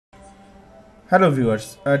Hello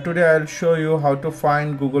viewers, today I'll show you how to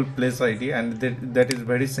find Google Place ID, and that is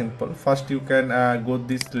very simple. First you can go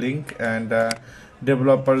this link and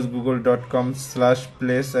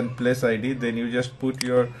developersgoogle.com/place and place ID. Then you just put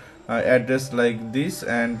your address like this,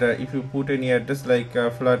 and if you put any address like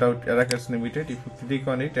flat out Aracas Limited, if you click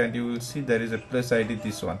on it, and you will see there is a place ID,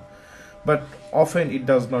 this one. But often it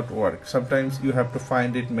does not work. Sometimes you have to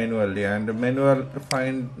find it manually, and the manual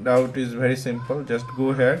find out is very simple. Just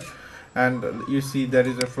go here and you see there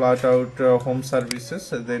is a flat out home services.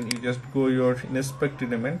 Then you just go your inspect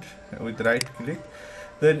element with right click,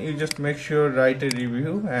 then you just make sure write a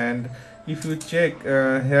review, and if you check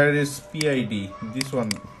here is PID, this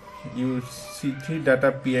one you see 3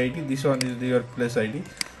 data PID, this one is your place ID.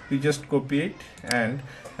 You just copy it, and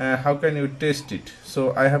how can you test it?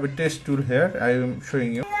 So I have a test tool here, I am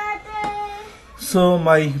showing you. So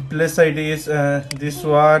my place ID is this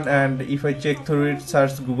one, and if I check through it,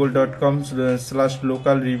 search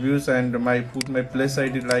google.com/local reviews, and put my place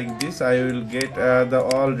ID like this, I will get the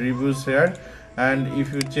all reviews here. And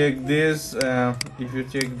if you check this,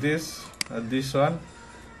 this one,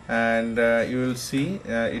 and you will see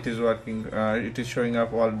it is working. It is showing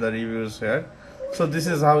up all the reviews here. So this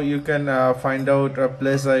is how you can find out a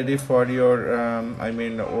place ID for your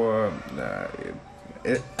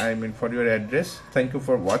for your address. Thank you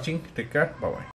for watching. Take care. Bye bye.